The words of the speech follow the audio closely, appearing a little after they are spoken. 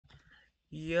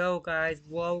Yo guys,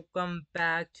 welcome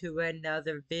back to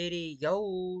another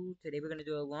video. Today we're gonna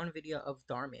do a long video of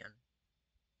Dharman.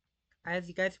 As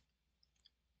you guys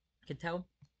can tell,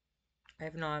 I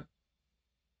have not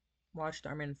watched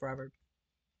Dharman forever.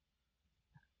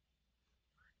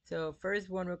 So first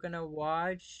one we're gonna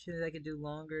watch, so that I can do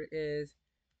longer, is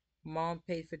Mom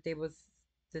Pays for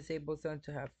Disabled Son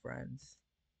to Have Friends.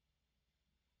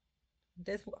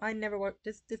 This I never watched.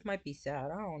 This might be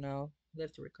sad. I don't know.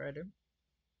 Live to regret it.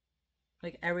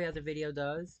 Like every other video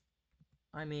does.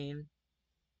 I mean...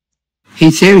 Hey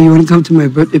Sarah, you want to come to my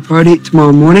birthday party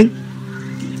tomorrow morning?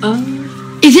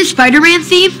 Is it Spider-Man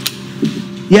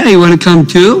themed? Yeah, you want to come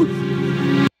too?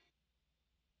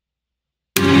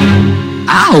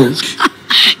 Ow!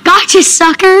 Gotcha,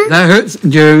 sucker! That hurts,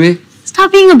 Jeremy.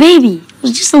 Stop being a baby. It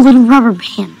was just a little rubber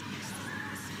band.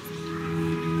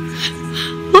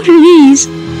 What are these?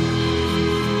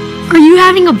 Are you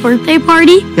having a birthday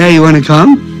party? Yeah, you want to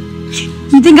come?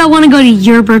 You think I want to go to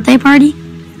your birthday party?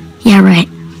 Yeah, right.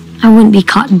 I wouldn't be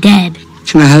caught dead.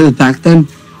 Can I have it back then?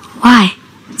 Why?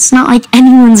 It's not like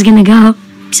anyone's gonna go,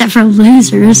 except for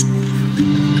losers. Oh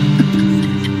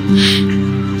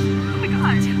my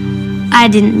God. I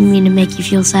didn't mean to make you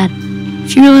feel sad.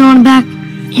 If you really want it back,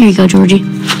 here you go, Georgie.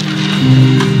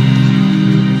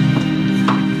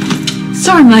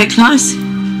 Sorry, I'm late, class.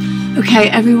 Okay,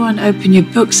 everyone open your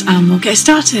books and we'll get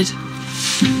started.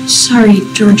 Sorry,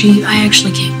 Georgie, I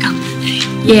actually can't come today.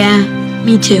 Yeah,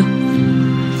 me too.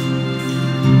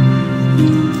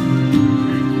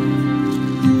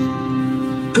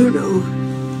 Oh no.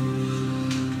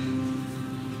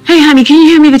 Hey, honey, can you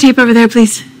hand me the tape over there,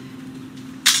 please?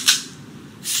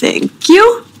 Thank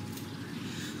you.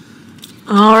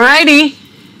 Alrighty.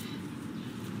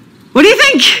 What do you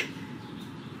think?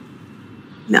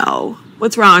 No.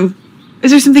 What's wrong?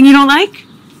 Is there something you don't like?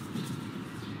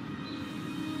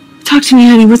 Talk to me,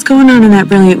 honey. What's going on in that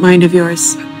brilliant mind of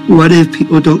yours? What if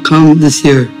people don't come this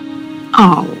year?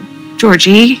 Oh,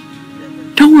 Georgie.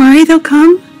 Don't worry, they'll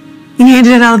come. You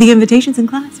handed out all the invitations in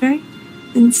class, right?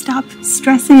 Then stop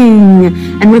stressing.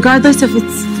 And regardless if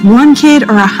it's 1 kid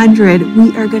or 100,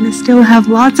 we are gonna still have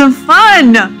lots of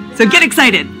fun. So get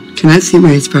excited. Can I see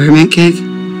my Spider-Man cake?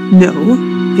 No,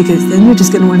 because then you're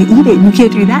just gonna want to eat it. You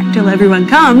can't do that until everyone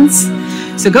comes.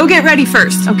 So go get ready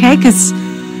first, okay? Because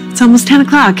it's almost 10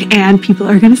 o'clock and people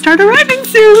are gonna start arriving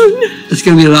soon. It's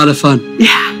gonna be a lot of fun.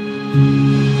 Yeah.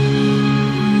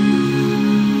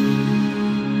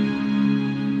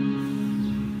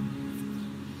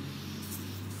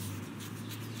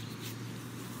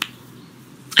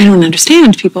 I don't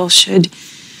understand. People should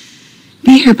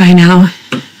be here by now.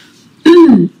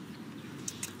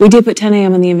 We did put 10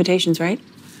 a.m. on the invitations, right?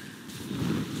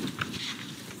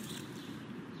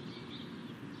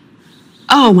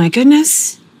 Oh my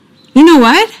goodness. You know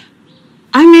what?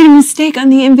 I made a mistake on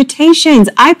the invitations.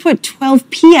 I put 12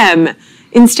 p.m.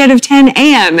 instead of 10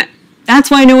 a.m. That's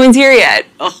why no one's here yet.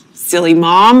 Oh, silly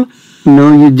mom.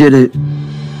 No, you didn't.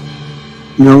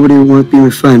 Nobody wants to be my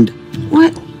friend.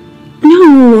 What?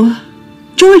 No.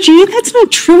 Georgie, that's not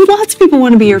true. Lots of people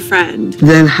want to be your friend.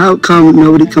 Then how come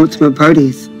nobody comes to my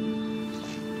parties?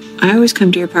 I always come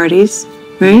to your parties,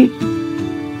 right?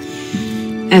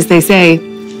 As they say,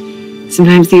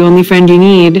 sometimes the only friend you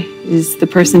need is the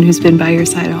person who's been by your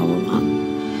side all along.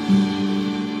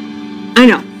 I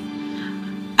know.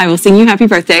 I will sing you happy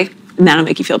birthday, and that'll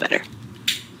make you feel better.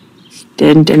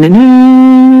 Dun, dun, dun,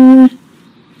 dun.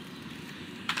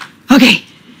 Okay.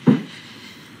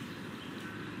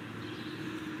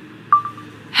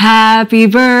 Happy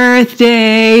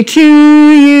birthday to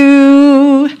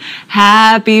you.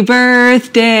 Happy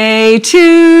birthday to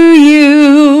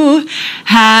you.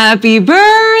 Happy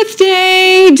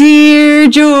birthday, dear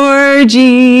Georgie.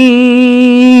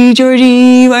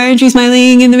 Georgie, why aren't you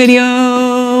smiling in the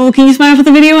video? Can you smile for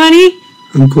the video, honey?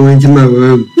 I'm going to my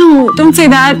room. No, don't say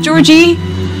that, Georgie.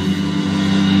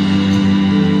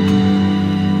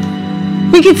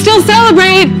 We can still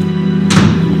celebrate.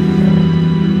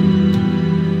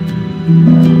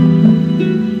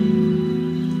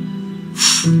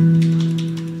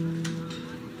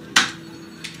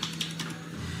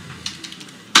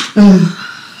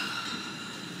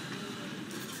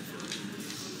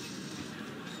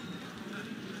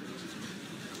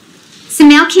 Some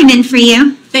mail came in for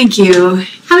you. Thank you.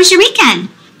 How was your weekend?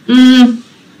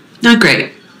 Not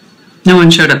great. No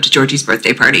one showed up to Georgie's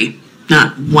birthday party.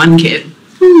 Not one kid.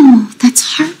 Oh, that's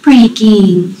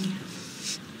heartbreaking.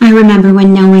 I remember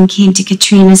when no one came to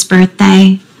Katrina's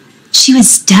birthday. She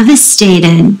was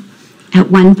devastated. At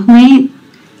one point,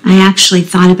 I actually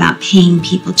thought about paying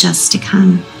people just to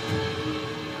come.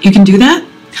 You can do that?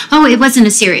 Oh, it wasn't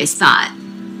a serious thought.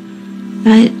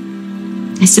 But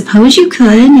I suppose you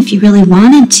could if you really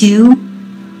wanted to.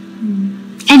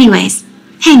 Anyways,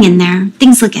 hang in there.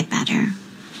 Things will get better.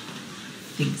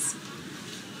 Thanks.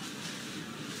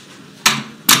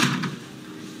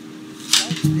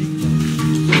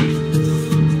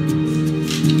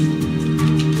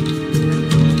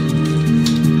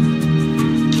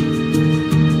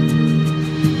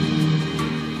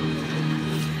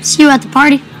 See you at the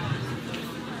party.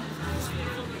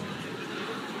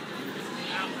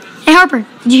 Hey Harper,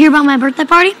 did you hear about my birthday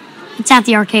party? It's at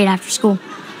the arcade after school.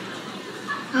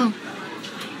 Oh.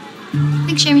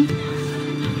 Thanks, Jamie.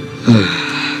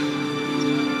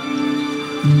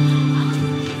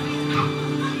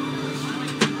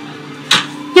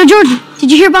 Yo, Georgie,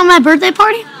 did you hear about my birthday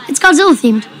party? It's Godzilla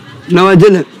themed. No, I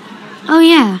didn't. Oh,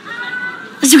 yeah.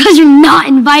 That's because you're not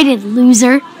invited,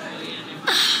 loser.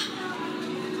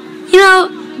 You know,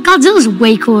 Godzilla's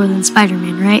way cooler than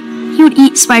Spider-Man, right? He would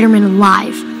eat Spider-Man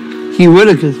alive. He would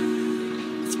have, because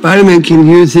Spider-Man can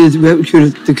use his web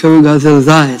shooter to cover Godzilla's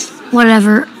eyes.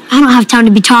 Whatever. I don't have time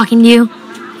to be talking to you.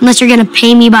 Unless you're gonna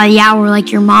pay me by the hour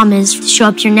like your mom is to show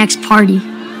up to your next party.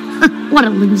 What a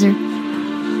loser.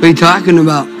 What are you talking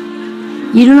about?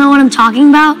 You don't know what I'm talking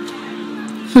about?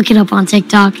 Look it up on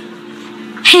TikTok.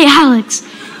 Hey, Alex.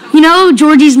 You know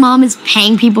Georgie's mom is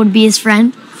paying people to be his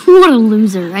friend? What a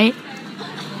loser, right?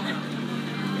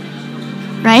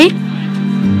 Right?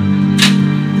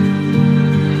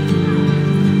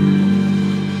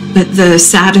 But the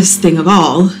saddest thing of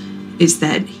all is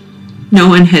that no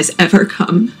one has ever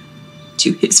come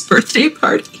to his birthday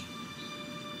party.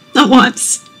 Not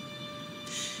once.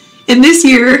 And this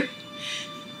year,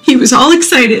 he was all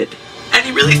excited, and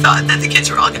he really thought that the kids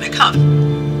were all going to come.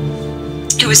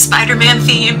 It was Spider-Man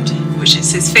themed, which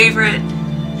is his favorite,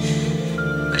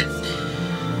 but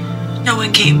no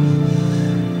one came.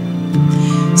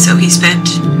 So he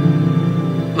spent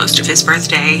most of his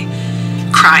birthday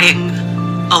crying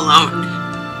alone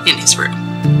in his room.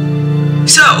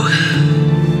 So,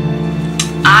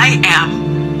 I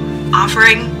am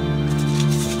offering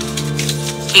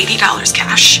 $80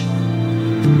 cash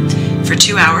for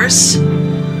 2 hours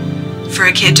for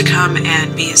a kid to come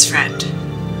and be his friend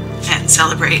and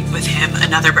celebrate with him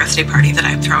another birthday party that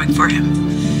I'm throwing for him.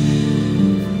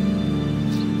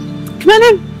 Come on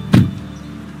in.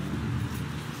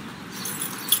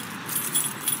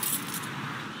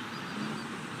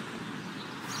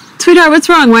 Sweetheart, what's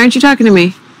wrong? Why aren't you talking to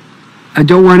me? I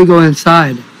don't want to go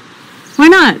inside. Why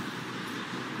not?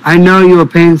 I know you are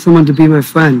paying someone to be my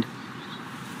friend.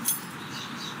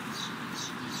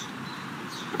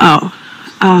 Oh,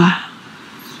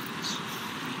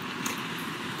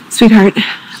 sweetheart,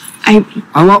 I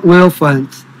want real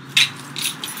friends.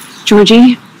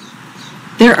 Georgie,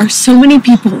 there are so many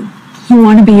people who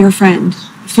want to be your friend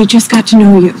if they just got to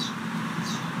know you.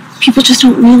 People just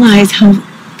don't realize how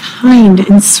kind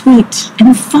and sweet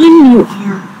and fun you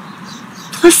are.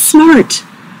 Plus smart.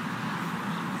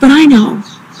 But I know.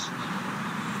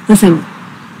 Listen,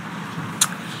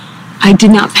 I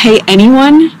did not pay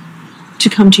anyone to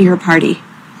come to your party,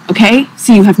 okay?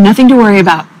 So you have nothing to worry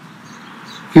about.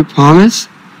 You promise?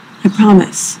 I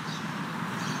promise.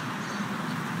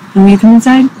 Will you come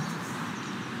inside?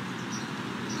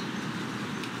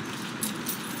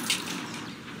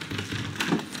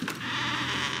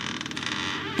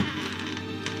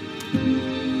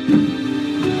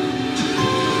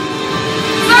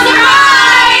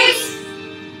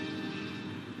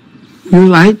 You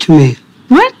lied to me.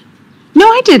 What? No,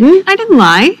 I didn't. I didn't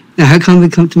lie. Now how come they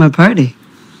come to my party?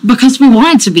 Because we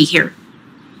wanted to be here.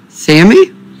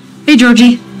 Sammy? Hey,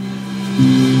 Georgie.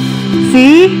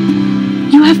 See?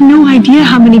 You have no idea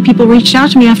how many people reached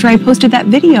out to me after I posted that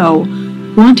video,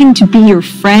 wanting to be your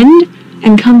friend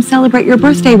and come celebrate your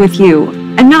birthday with you.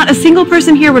 And not a single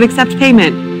person here would accept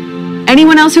payment.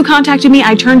 Anyone else who contacted me,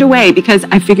 I turned away because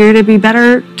I figured it'd be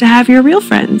better to have your real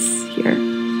friends here.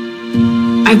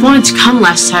 I wanted to come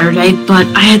last Saturday, but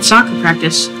I had soccer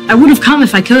practice. I would have come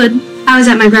if I could. I was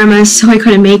at my grandma's, so I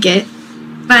couldn't make it.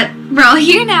 But we're all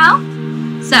here now.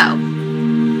 So,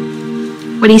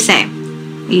 what do you say?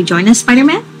 Will you join us,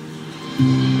 Spider-Man?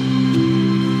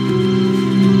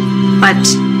 But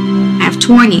I have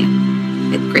to warn you,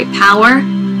 with great power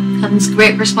comes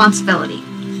great responsibility.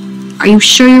 Are you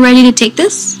sure you're ready to take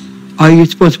this? Are you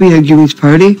supposed to be at Jimmy's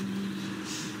party?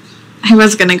 I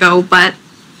was gonna go, but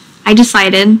I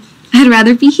decided I'd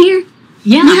rather be here.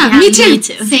 Yeah, Me too.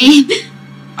 Same.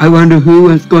 I wonder who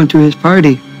is going to his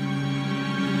party.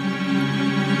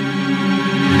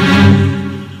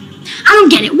 I don't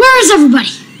get it. Where is everybody?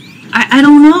 I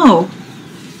don't know.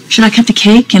 Should I cut the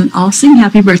cake and I'll sing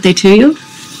happy birthday to you?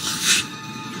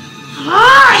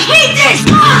 Oh, I hate this!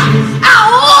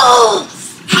 Ow!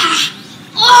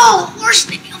 Oh, worst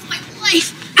baby of my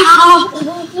life.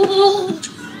 Ow!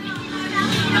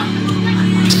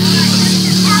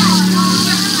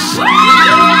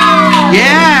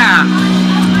 Yeah!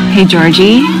 Hey,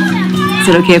 Georgie. Is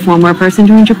it okay if one more person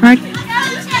joins your party?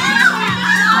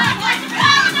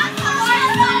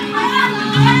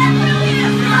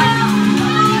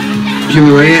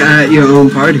 You were at your own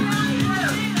party.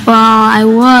 Well, I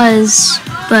was,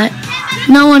 but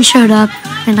no one showed up,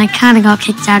 and I kind of got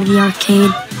kicked out of the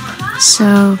arcade.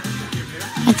 So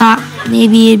I thought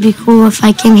maybe it'd be cool if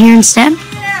I came here instead.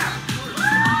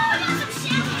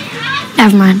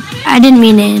 Never mind. I didn't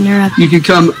mean to interrupt. You could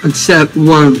come except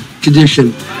one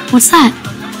condition. What's that?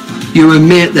 You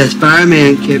admit that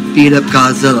Spider-Man can beat up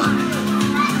Godzilla.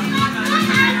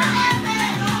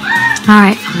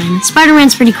 Alright, fine.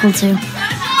 Spider-Man's pretty cool too.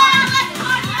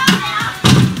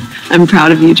 I'm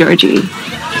proud of you, Georgie.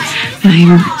 And I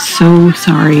am so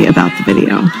sorry about the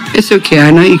video. It's okay.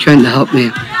 I know you're trying to help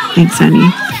me. Thanks,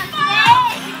 honey.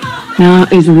 Now,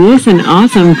 is this an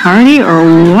awesome party or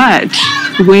what?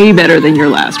 Way better than your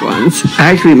last ones.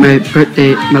 Actually, my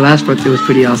last birthday was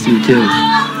pretty awesome too.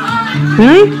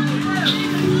 Really?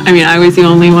 I mean, I was the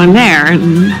only one there.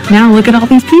 And now look at all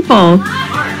these people.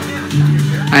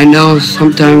 I know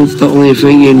sometimes the only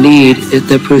thing you need is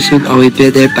the person always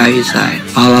been there by your side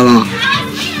all along.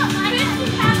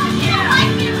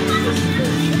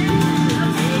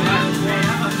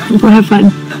 We'll have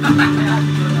fun.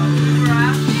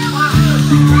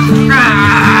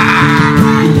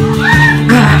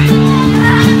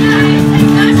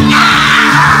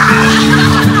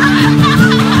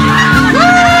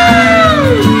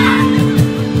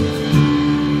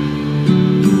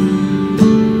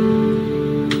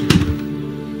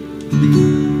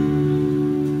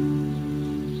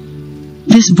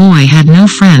 This boy had no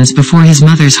friends before his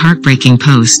mother's heartbreaking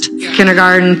post.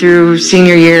 Kindergarten through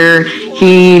senior year,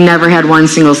 he never had one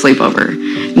single sleepover.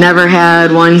 Never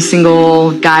had one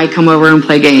single guy come over and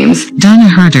play games. Donna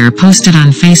Herder posted on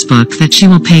Facebook that she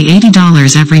will pay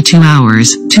 $80 every 2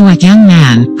 hours to a young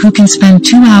man who can spend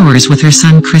 2 hours with her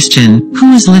son Christian,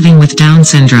 who is living with Down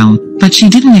syndrome. But she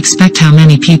didn't expect how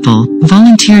many people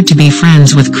volunteered to be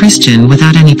friends with Christian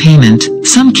without any payment.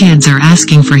 Some kids are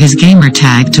asking for his gamer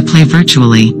tag to play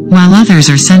virtually, while others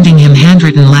are sending him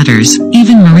handwritten letters.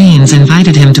 Even Marines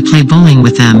invited him to play bowling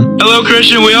with them. Hello,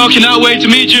 Christian. We all cannot wait to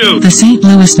meet you. The St.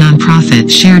 Louis nonprofit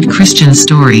shared Christian's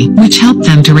story, which helped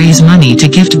them to raise money to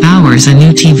gift Bowers a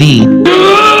new TV.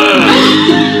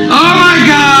 Oh my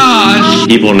God!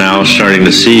 People now starting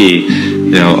to see,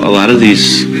 a lot of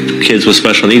these kids with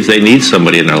special needs, they need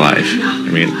somebody in their life. I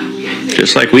mean,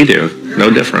 just like we do, no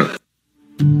different.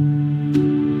 We're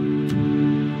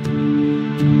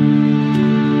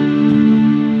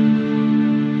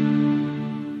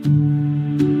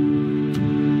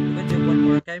gonna do one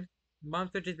more, okay? Mom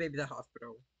took his baby to the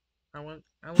hospital.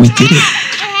 We did it.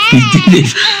 We did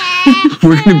it.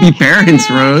 We're gonna be parents,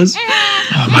 Rose.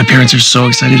 Oh, my parents are so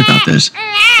excited about this.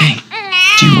 Hey,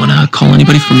 do you want to call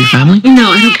anybody from your family?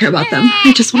 No, I don't care about them.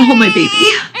 I just want to hold my baby.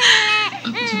 Do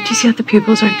you see how the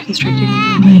pupils aren't constricting?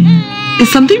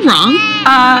 Is something wrong?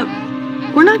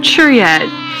 We're not sure yet.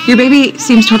 Your baby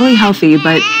seems totally healthy,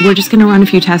 but we're just going to run a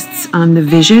few tests on the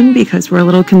vision because we're a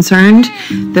little concerned.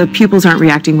 The pupils aren't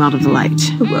reacting well to the light.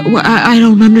 I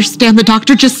don't understand. The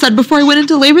doctor just said before I went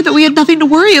into labor that we had nothing to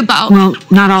worry about. Well,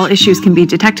 not all issues can be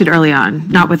detected early on,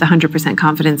 not with 100%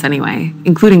 confidence anyway,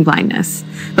 including blindness.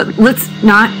 But let's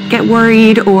not get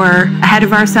worried or ahead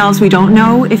of ourselves. We don't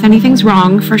know if anything's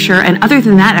wrong for sure. And other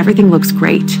than that, everything looks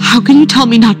great. How can you tell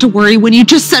me not to worry when you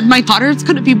just said my daughter is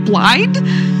going to be blind?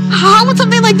 How would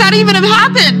something like that even have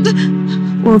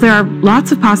happened? Well, there are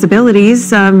lots of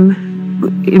possibilities.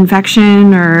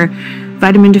 Infection or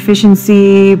vitamin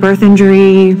deficiency, birth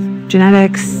injury,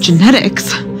 genetics.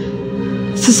 Genetics?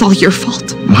 This is all your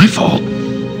fault. My fault?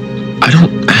 I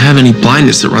don't have any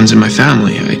blindness that runs in my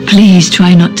family. Please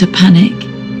try not to panic.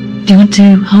 Do you want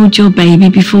to hold your baby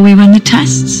before we run the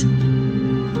tests?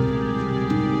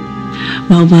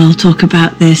 Well, we'll talk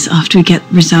about this after we get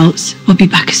results. We'll be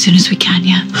back as soon as we can,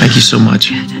 yeah? Thank you so much.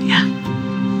 Good, yeah.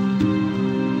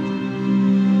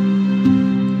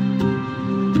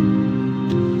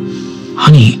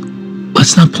 Honey,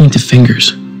 let's not point the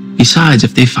fingers. Besides,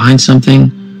 if they find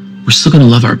something, we're still gonna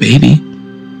love our baby.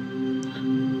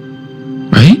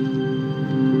 Right?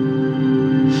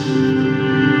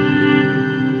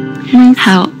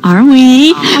 How are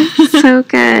we? Oh, so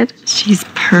good. She's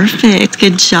perfect.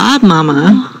 Good job,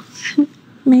 Mama.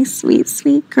 My sweet,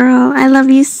 sweet girl. I love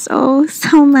you so,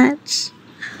 so much.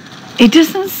 It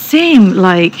doesn't seem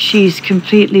like she's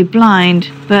completely blind,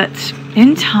 but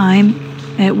in time,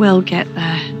 it will get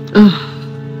there.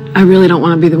 Ugh. I really don't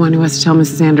want to be the one who has to tell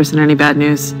Mrs. Anderson any bad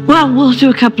news. Well, we'll do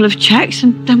a couple of checks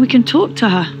and then we can talk to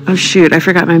her. Oh, shoot, I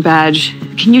forgot my badge.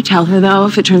 Can you tell her, though,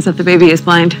 if it turns out the baby is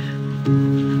blind?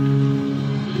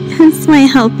 It's my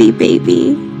healthy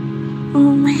baby.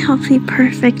 Oh, my healthy,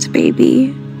 perfect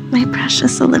baby. My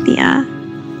precious Olivia.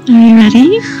 Are you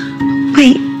ready?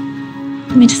 Wait.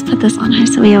 Let me just put this on her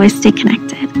so we always stay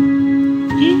connected.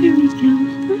 There we go.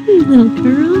 Hi, little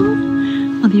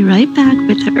girl. I'll be right back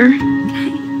with her.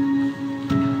 Okay.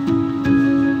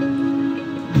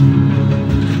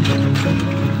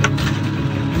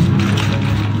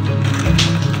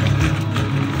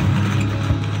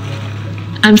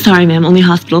 I'm sorry, ma'am. Only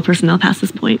hospital personnel past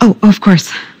this point. Oh, of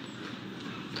course.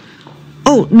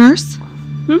 Oh, nurse?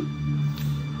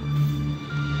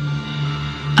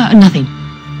 Nothing.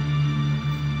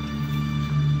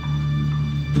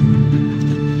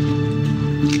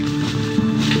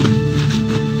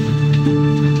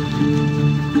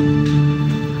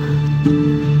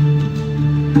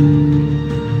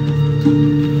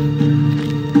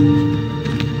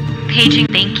 Paging,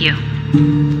 thank you.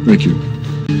 Thank you.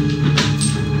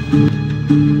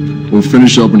 We'll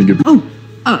finish up when you get...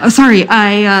 Oh, sorry.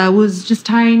 I was just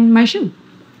tying my shoe.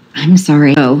 I'm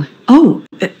sorry.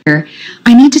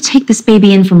 I need to take this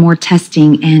baby in for more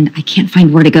testing, and I can't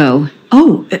find where to go.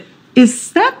 Oh,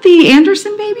 is that the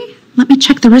Anderson baby? Let me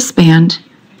check the wristband.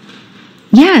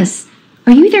 Yes.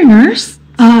 Are you their nurse?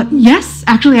 Yes,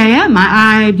 actually I am.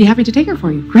 I'd be happy to take her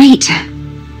for you. Great.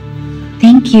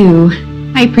 Thank you.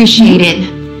 I appreciate it.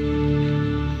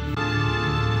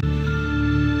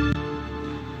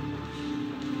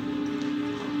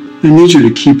 I need you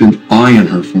to keep an eye on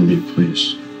her for me,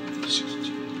 please.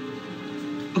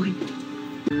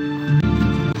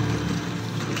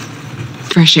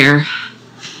 Fresh air.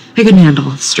 I couldn't handle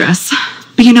the stress.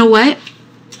 But you know what?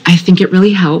 I think it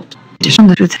really helped.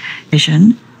 With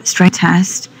vision, strength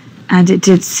test, and it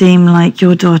did seem like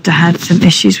your daughter had some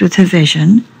issues with her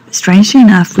vision. Strangely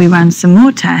enough, we ran some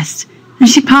more tests, and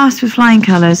she passed with flying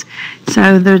colors,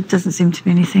 so there doesn't seem to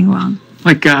be anything wrong.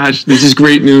 My gosh, this is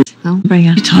great news. Bring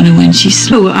her. Itana when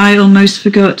she's Oh, I almost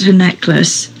forgot her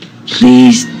necklace.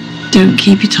 Please don't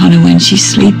keep Itana when she's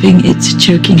sleeping. It's a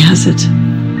choking hazard.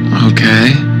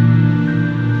 Okay.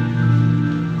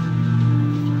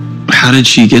 How did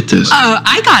she get this?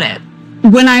 I got it.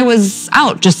 When I was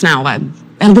out just now at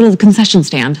a little concession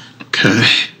stand. Okay.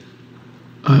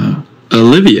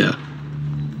 Olivia.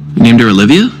 You named her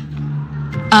Olivia?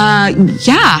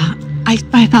 Yeah.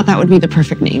 I thought that would be the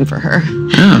perfect name for her.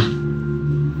 Yeah.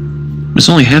 It's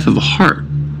only half of a heart.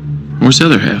 Where's the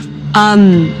other half?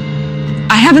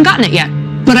 I haven't gotten it yet,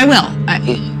 but I will.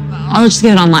 I'll just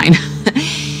get it online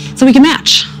so we can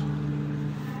match.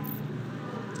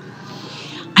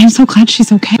 I'm so glad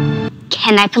she's okay.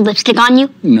 Can I put lipstick on you?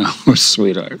 No,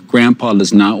 sweetheart. Grandpa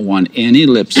does not want any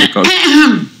lipstick on.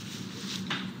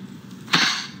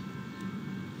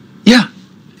 Yeah,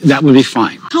 that would be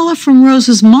fine. Color from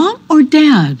Rose's mom or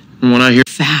dad? From what I hear,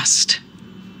 Fast.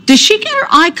 Did she get her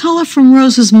eye color from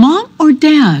Rose's mom or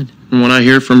dad? from what I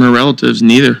hear from her relatives,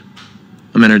 neither.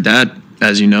 I mean, her dad,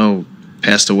 as you know,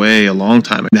 passed away a long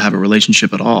time ago. To have a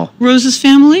relationship at all. Rose's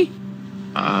family?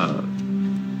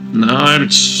 No,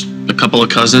 it's a couple of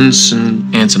cousins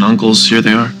and aunts and uncles. Here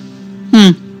they are.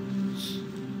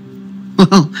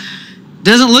 Well,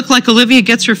 doesn't look like Olivia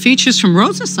gets her features from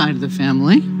Rose's side of the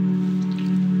family.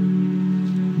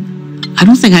 I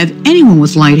don't think I have anyone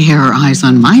with light hair or eyes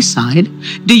on my side.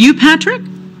 Do you, Patrick?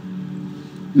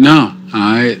 No,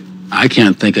 I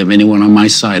can't think of anyone on my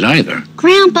side either.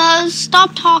 Grandpa,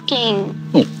 stop talking.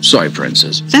 Oh, sorry,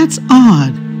 Princess. That's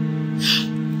odd.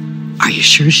 Are you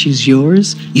sure she's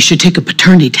yours? You should take a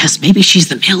paternity test. Maybe she's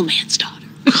the mailman's daughter.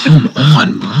 Come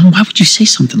on, Mom. Why would you say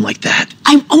something like that?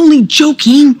 I'm only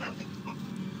joking.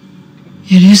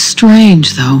 It is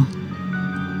strange, though.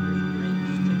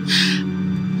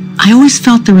 I always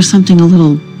felt there was something a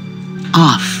little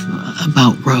off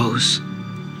about Rose.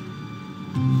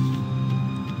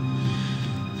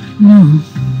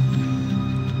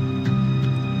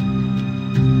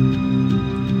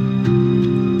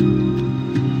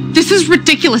 This is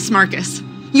ridiculous, Marcus.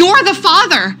 You're the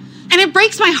father, and it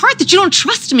breaks my heart that you don't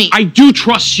trust me. I do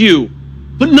trust you,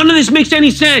 but none of this makes any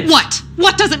sense. What?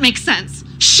 What doesn't make sense?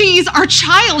 She's our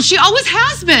child. She always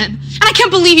has been. And I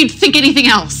can't believe you'd think anything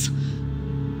else.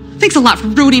 Thanks a lot for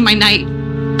ruining my night.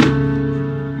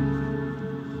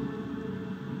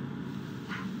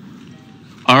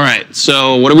 All right,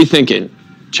 so what are we thinking?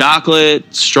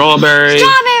 Chocolate, strawberry?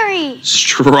 Strawberry!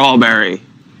 Strawberry.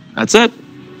 That's it?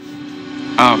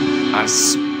 Oh,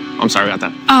 I'm sorry about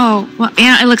that. Oh, well,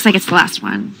 yeah, it looks like it's the last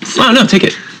one. Oh, no, take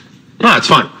it. No, it's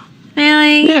fine.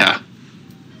 Really? Yeah.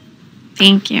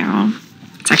 Thank you.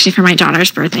 It's actually for my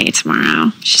daughter's birthday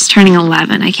tomorrow. She's turning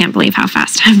 11. I can't believe how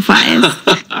fast time flies.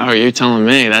 Oh, you're telling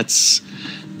me. It's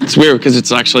weird because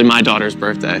it's actually my daughter's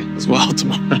birthday as well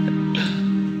tomorrow.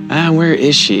 Where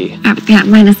is she? Yeah,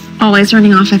 mine is always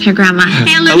running off with her grandma.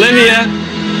 Hey, Olivia!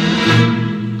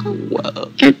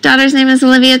 Whoa. Your daughter's name is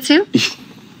Olivia, too?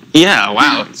 Yeah,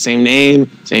 wow. Same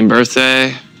name, same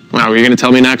birthday. Wow, were you going to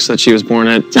tell me next that she was born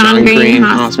at John Green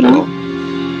Hospital?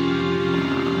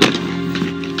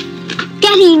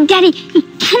 Daddy,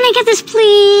 can I get this,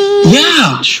 please?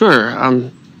 Yeah,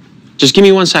 sure. Just give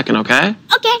me 1 second, okay?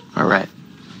 Okay. All right.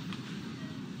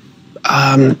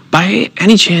 By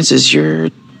any chance, is your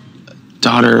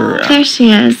daughter... There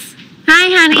she is. Hi,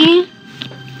 honey.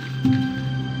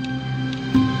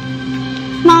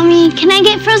 Mommy, can I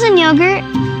get frozen yogurt?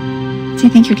 Do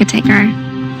you think you could take her?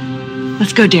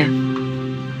 Let's go, dear.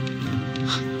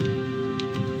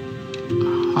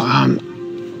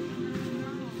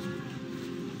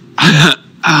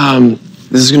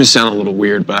 This is gonna sound a little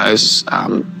weird, but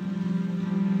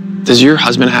does your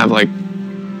husband have like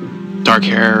dark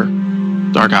hair,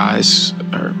 dark eyes,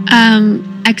 or?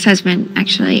 Ex-husband,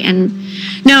 actually, and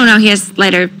no, he has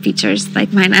lighter features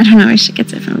like mine. I don't know where she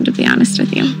gets it from, to be honest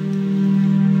with you.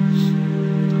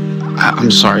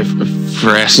 I'm sorry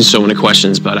for asking so many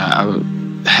questions, but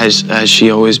has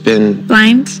she always been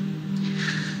blind?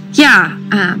 Yeah,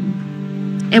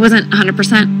 it wasn't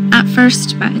 100% at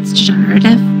first, but it's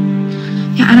degenerative.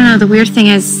 Yeah, I don't know. The weird thing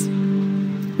is,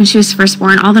 when she was first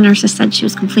born, all the nurses said she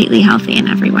was completely healthy in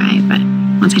every way, but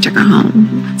once I took her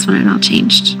home, that's when it all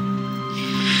changed.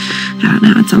 I don't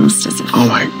know. It's almost as if. Oh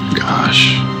my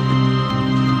gosh.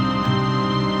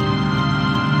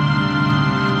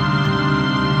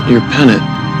 Your pennant.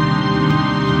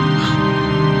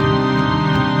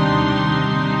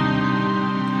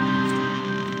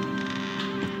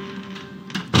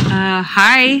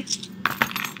 Hi.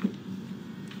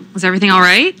 Was everything all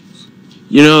right?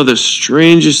 You know, the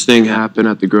strangest thing happened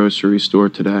at the grocery store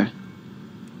today.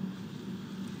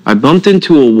 I bumped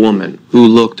into a woman who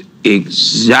looked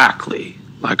exactly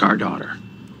like our daughter.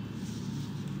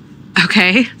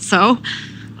 Okay, so?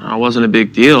 It wasn't a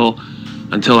big deal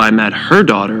until I met her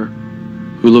daughter,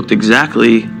 who looked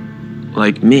exactly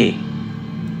like me.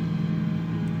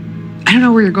 I don't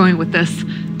know where you're going with this.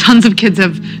 Tons of kids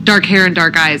have dark hair and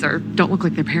dark eyes or don't look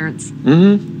like their parents.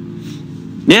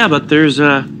 Mm-hmm. Yeah, but there's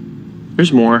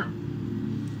more.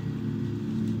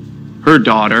 Her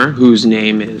daughter, whose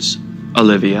name is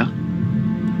Olivia,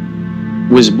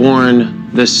 was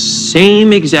born the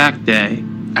same exact day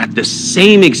at the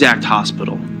same exact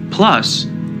hospital. Plus,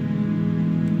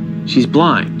 she's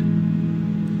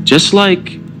blind. Just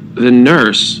like the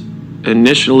nurse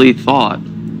initially thought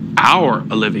our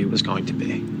Olivia was going to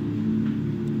be.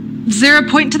 Is there a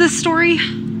point to this story?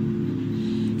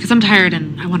 Because I'm tired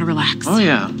and I want to relax. Oh,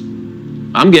 yeah.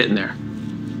 I'm getting there.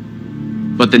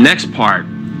 But the next part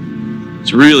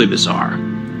is really bizarre.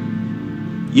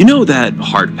 You know that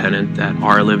heart pennant that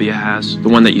our Olivia has? The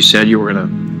one that you said you were going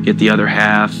to get the other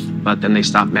half, but then they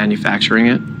stopped manufacturing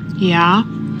it? Yeah.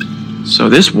 So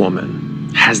this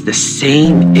woman has the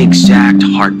same exact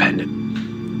heart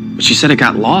pendant, but she said it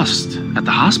got lost at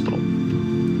the hospital.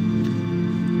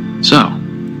 So,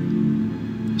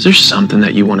 is there something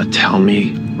that you want to tell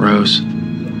me, Rose?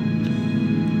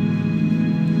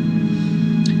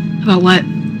 About what?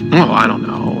 Oh, I don't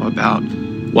know. About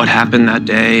what happened that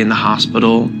day in the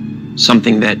hospital.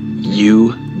 Something that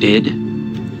you did.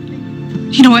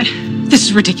 You know what? This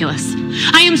is ridiculous.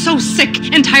 I am so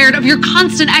sick and tired of your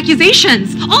constant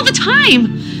accusations. All the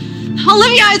time.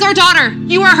 Olivia is our daughter.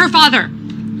 You are her father.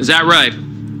 Is that right?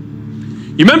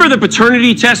 You remember the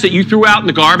paternity test that you threw out in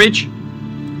the garbage?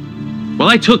 Well,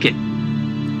 I took it.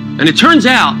 And it turns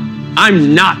out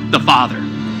I'm not the father.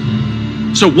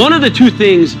 So one of the two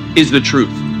things is the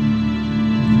truth.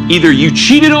 Either you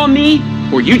cheated on me,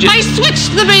 or you just... I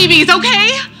switched the babies, okay?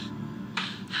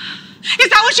 Is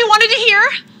that what you wanted to hear?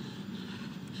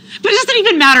 But it doesn't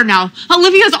even matter now.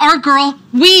 Olivia's our girl.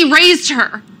 We raised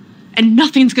her. And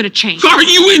nothing's gonna change. Are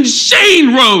you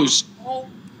insane, Rose?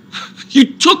 You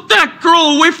took that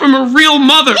girl away from her real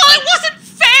mother. Well, it wasn't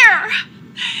fair.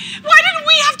 Why didn't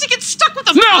we have to get stuck with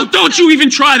a... No, don't you even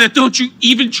try that. Don't you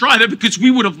even try that, because we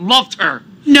would have loved her.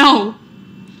 No,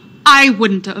 I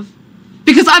wouldn't have.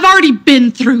 Because I've already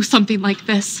been through something like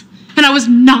this, and I was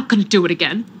not going to do it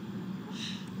again.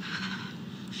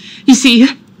 You see,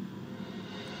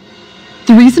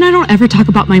 the reason I don't ever talk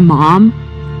about my mom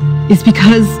is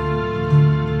because,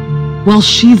 well,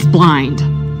 she's blind.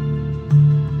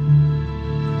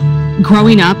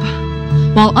 Growing up,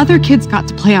 while other kids got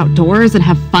to play outdoors and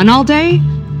have fun all day,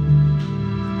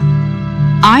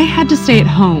 I had to stay at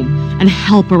home and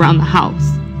help around the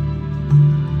house.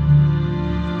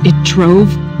 It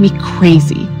drove me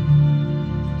crazy.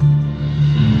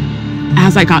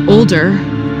 As I got older,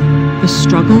 the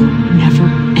struggle never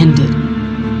ended.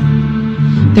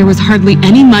 There was hardly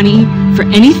any money for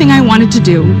anything I wanted to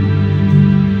do,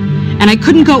 and I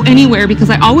couldn't go anywhere because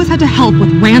I always had to help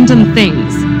with random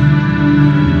things.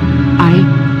 I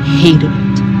hated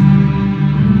it.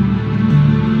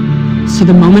 So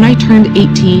the moment I turned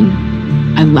 18,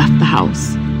 I left the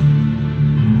house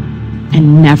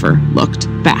and never looked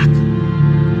back.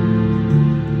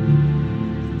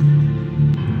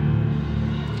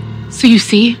 So you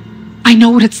see, I know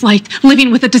what it's like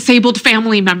living with a disabled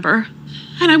family member.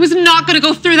 And I was not going to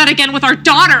go through that again with our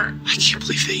daughter. I can't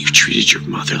believe that you treated your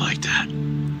mother like that.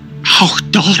 Our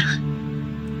daughter.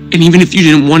 And even if you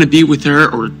didn't want to be with her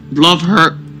or love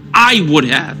her, I would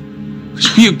have.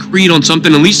 Because we agreed on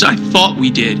something, at least I thought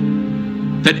we did.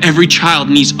 That every child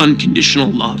needs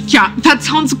unconditional love. Yeah, that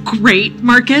sounds great,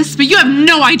 Marcus, but you have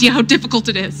no idea how difficult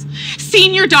it is.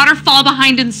 Seeing your daughter fall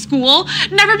behind in school,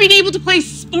 never being able to play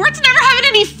sports, never having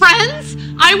any friends.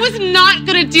 I was not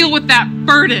going to deal with that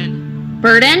burden.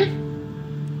 Burden?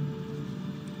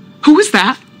 Who was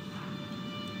that?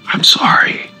 I'm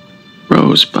sorry,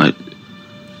 Rose, but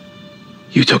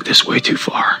you took this way too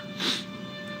far.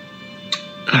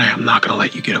 And I am not going to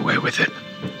let you get away with it.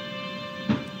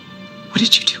 What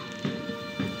did you do?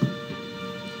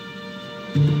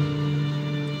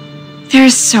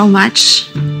 There's so much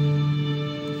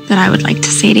that I would like to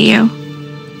say to you.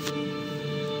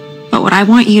 But what I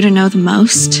want you to know the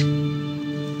most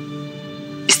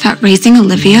is that raising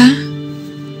Olivia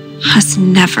has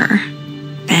never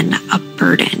been a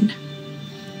burden.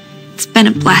 It's been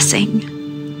a blessing.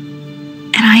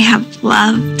 And I have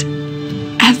loved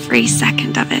every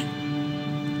second of it.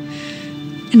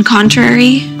 And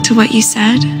contrary to what you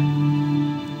said,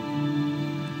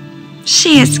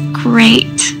 she is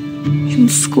great in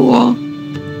school.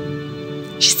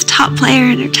 She's the top player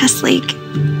in her test league.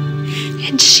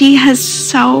 And she has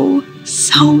so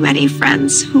many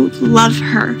friends who love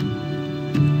her.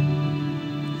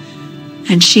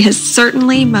 And she has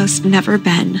certainly most never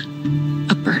been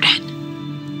a burden.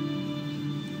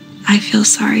 I feel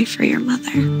sorry for your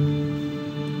mother.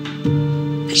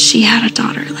 That she had a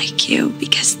daughter like you,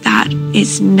 because that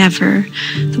is never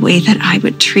the way that I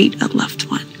would treat a loved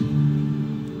one.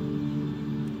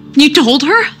 You told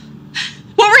her?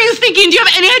 What were you thinking? Do you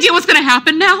have any idea what's going to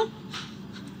happen now?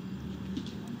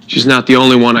 She's not the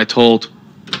only one I told.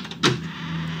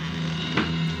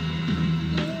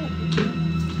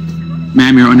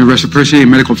 Ma'am, you're under arrest for impersonating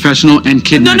a medical professional and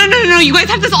kidnapping. No. You guys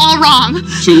have this all wrong.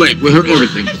 Too late. We'll hear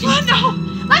everything. No.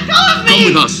 Let go of me.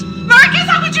 Come with us. Marcus,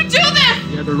 how would you do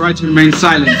this? You have the right to remain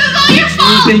silent. This is all your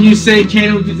fault. Anything you say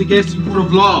can't be against the court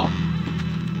of law.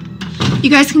 You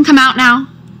guys can come out now.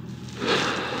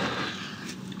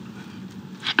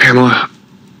 Pamela,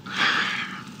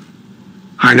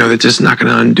 I know that this is not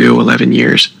going to undo 11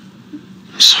 years.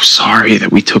 I'm so sorry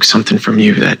that we took something from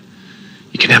you that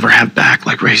you can never have back,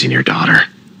 like raising your daughter.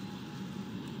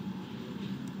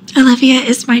 Olivia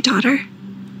is my daughter.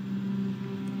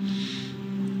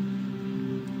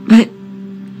 But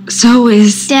so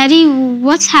is... Daddy,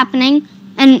 what's happening?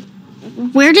 And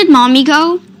where did Mommy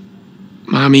go?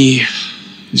 Mommy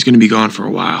is going to be gone for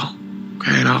a while.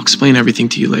 Okay, and I'll explain everything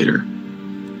to you later.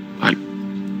 But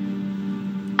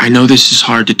I know this is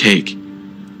hard to take.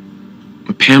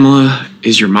 But Pamela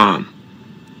is your mom.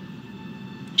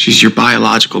 She's your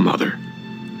biological mother.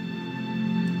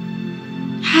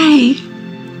 Hi.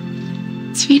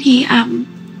 Sweetie, I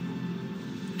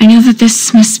know that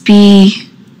this must be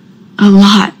a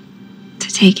lot to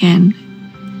take in.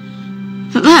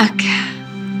 But look.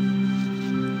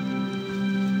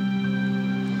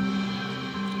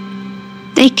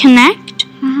 They connect?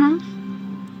 Mm-hmm.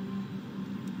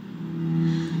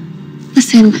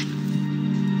 Listen,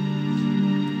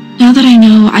 now that I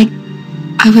know,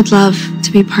 I would love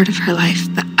to be part of her life,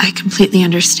 but I completely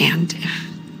understand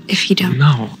if you don't.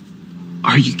 No.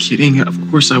 Are you kidding? Of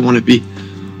course I want to be.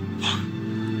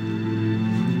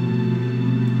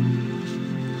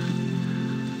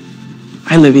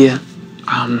 Hi, Olivia.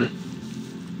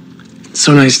 It's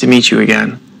so nice to meet you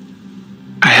again.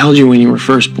 I held you when you were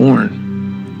first born.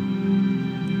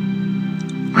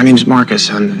 My name's Marcus,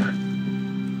 and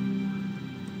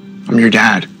I'm your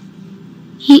dad.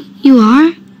 You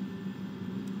are?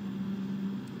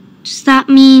 Does that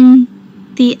mean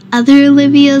the other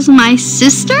Olivia's my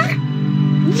sister?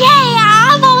 Yay!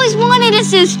 I've always wanted a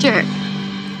sister!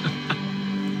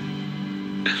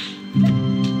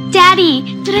 Daddy,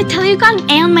 did I tell you I got an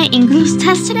A on my English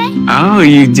test today? Oh,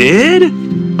 you did?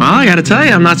 Well, I gotta tell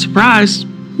you, I'm not surprised.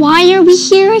 Why are we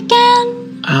here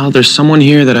again? Oh, there's someone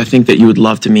here that I think that you would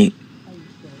love to meet.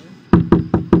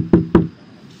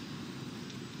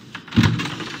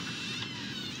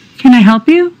 Can I help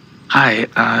you?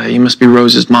 Hi, you must be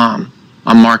Rose's mom.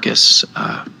 I'm Marcus,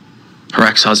 her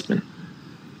ex-husband.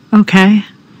 Okay.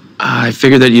 I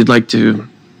figured that you'd like to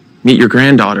meet your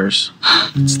granddaughters.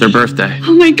 It's their birthday.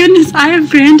 Oh my goodness, I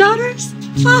have granddaughters?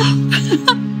 Oh.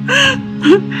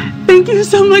 Thank you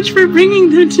so much for bringing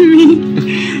them to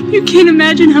me. You can't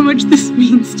imagine how much this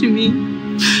means to me.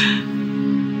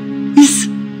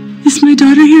 Is my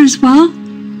daughter here as well?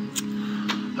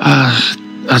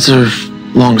 That's a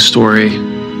long story.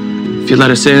 If you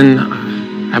let us in,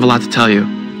 I have a lot to tell you.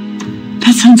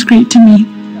 That sounds great to me.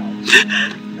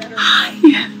 Hi.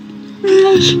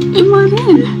 Come on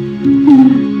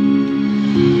in.